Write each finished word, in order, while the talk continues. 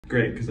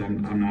Great, because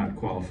I'm not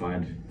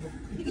qualified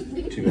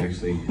to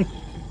actually.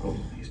 Oh,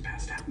 he's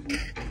passed out.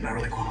 I'm not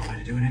really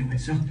qualified to do it anyway.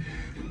 So,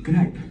 good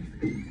night.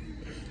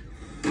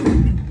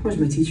 Where's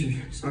my teacher?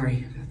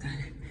 Sorry about that.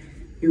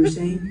 You were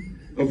saying?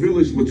 A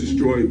village was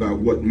destroyed by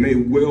what may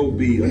well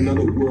be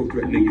another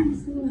world-threatening evil.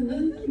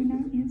 Absolutely. You're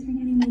not answering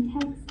any of my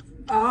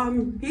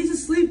texts. He's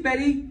asleep,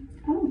 Betty.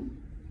 Oh,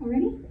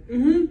 already?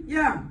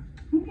 Yeah.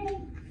 Okay.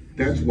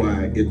 That's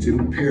why it's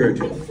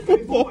imperative.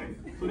 Hey boy,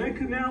 so that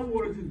canal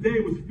water today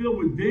was filled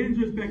with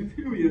dangerous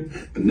bacteria.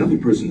 Another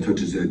person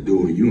touches that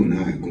door, you and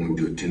I are going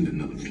to attend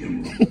another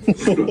funeral.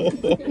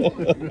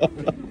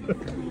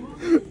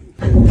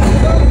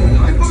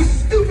 I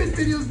post stupid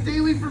videos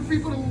daily for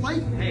people to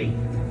like. Hey,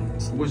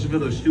 if it wasn't for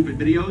those stupid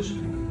videos,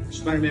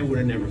 Spider-Man would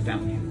have never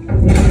found you.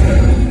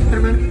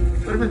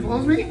 Spider-Man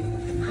follows me?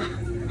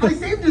 I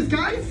saved us,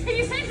 guys! Hey,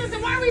 you saved us,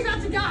 and why are we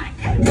about to die?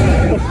 I'm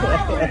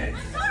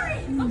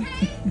sorry,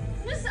 okay?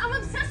 I'm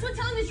obsessed with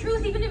telling the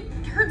truth, even if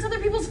it hurts other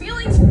people's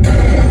feelings.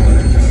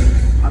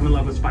 I'm in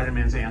love with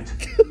Spider-Man's aunt.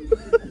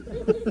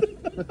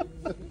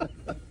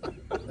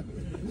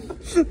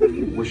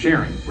 We're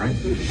sharing, right?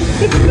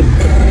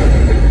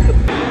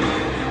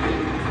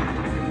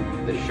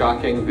 The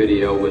shocking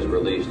video was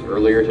released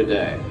earlier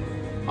today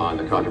on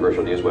the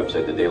controversial news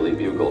website,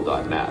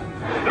 thedailybugle.net.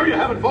 There you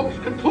have it, folks.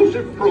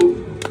 Conclusive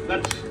proof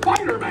that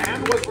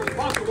Spider-Man was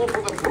responsible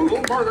for the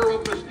brutal murder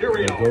of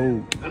Mysterio,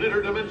 an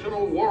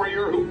interdimensional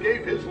warrior who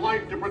gave his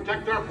life to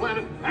protect our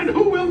planet and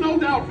who will no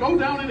doubt go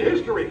down in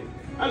history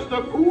as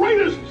the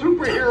greatest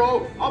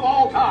superhero of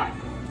all time.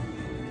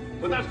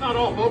 But that's not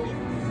all, folks.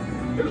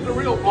 Here's the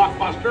real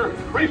blockbuster.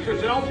 Brace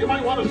yourselves, you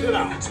might want to sit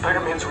down.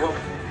 Spider-Man's real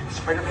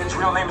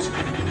name is...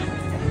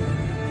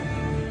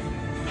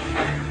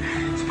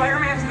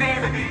 Spider-Man's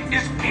name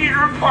is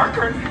Peter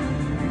Parker.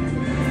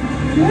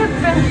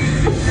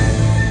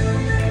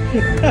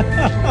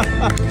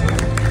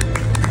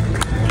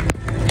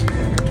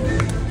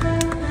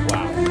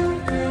 Wow.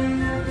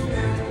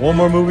 One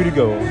more movie to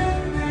go.